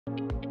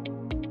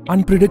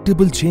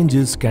Unpredictable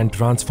changes can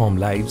transform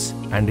lives,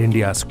 and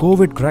India's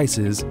COVID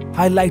crisis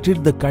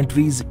highlighted the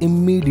country's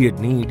immediate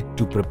need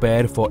to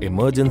prepare for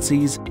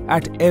emergencies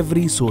at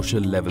every social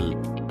level.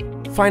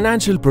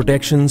 Financial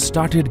protection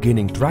started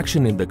gaining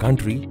traction in the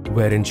country,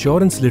 where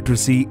insurance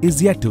literacy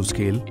is yet to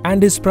scale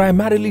and is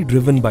primarily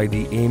driven by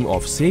the aim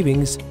of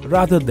savings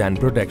rather than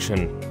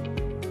protection.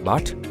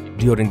 But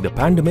during the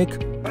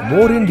pandemic,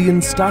 more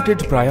Indians started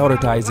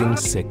prioritizing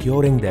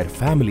securing their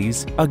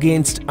families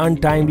against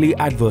untimely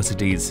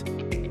adversities.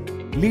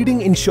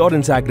 Leading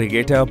insurance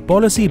aggregator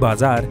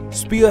Policybazaar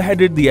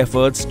spearheaded the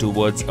efforts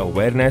towards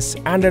awareness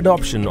and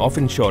adoption of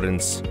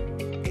insurance.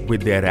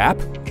 With their app,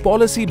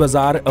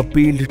 Policybazaar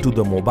appealed to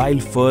the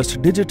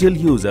mobile-first digital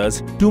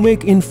users to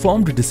make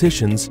informed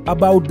decisions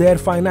about their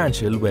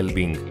financial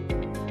well-being.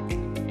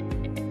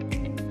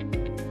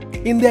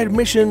 In their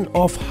mission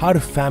of Har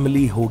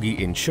Family Hogi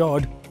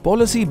Insured,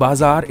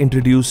 Policybazaar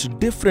introduced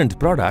different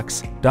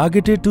products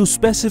targeted to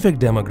specific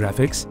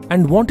demographics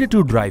and wanted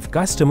to drive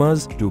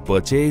customers to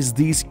purchase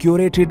these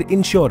curated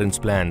insurance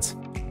plans.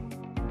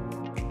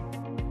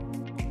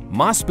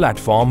 MAAS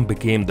Platform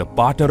became the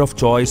partner of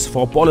choice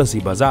for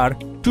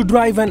Policybazaar to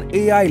drive an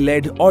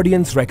AI-led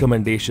audience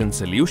recommendation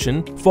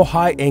solution for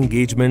high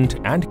engagement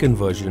and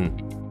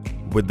conversion.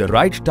 With the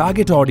right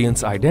target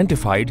audience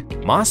identified,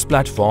 MAAS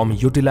Platform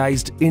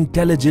utilized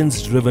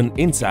intelligence-driven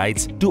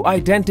insights to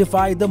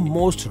identify the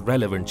most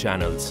relevant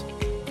channels.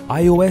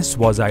 iOS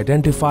was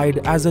identified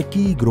as a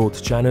key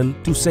growth channel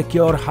to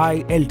secure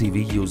high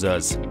LTV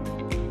users.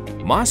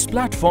 MAAS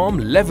Platform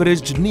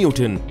leveraged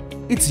Newton,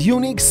 its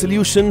unique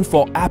solution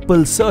for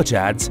Apple search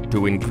ads,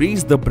 to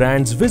increase the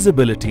brand's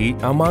visibility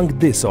among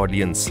this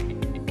audience.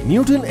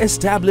 Newton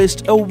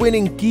established a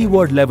winning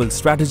keyword-level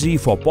strategy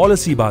for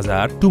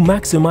Policybazaar to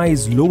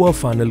maximize lower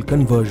funnel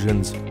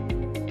conversions.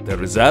 The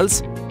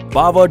results?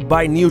 Powered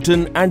by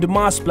Newton and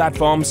MAAS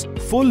Platform's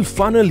full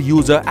funnel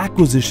user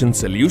acquisition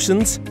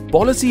solutions,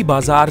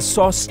 Policybazaar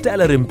saw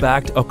stellar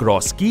impact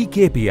across key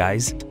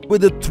KPIs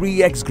with a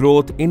 3x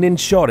growth in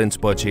insurance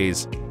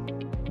purchase.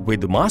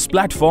 With MAAS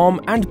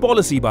Platform and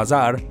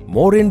Policybazaar,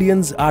 more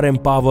Indians are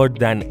empowered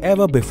than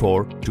ever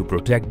before to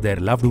protect their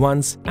loved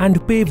ones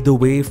and pave the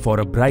way for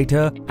a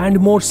brighter and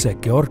more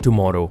secure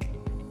tomorrow.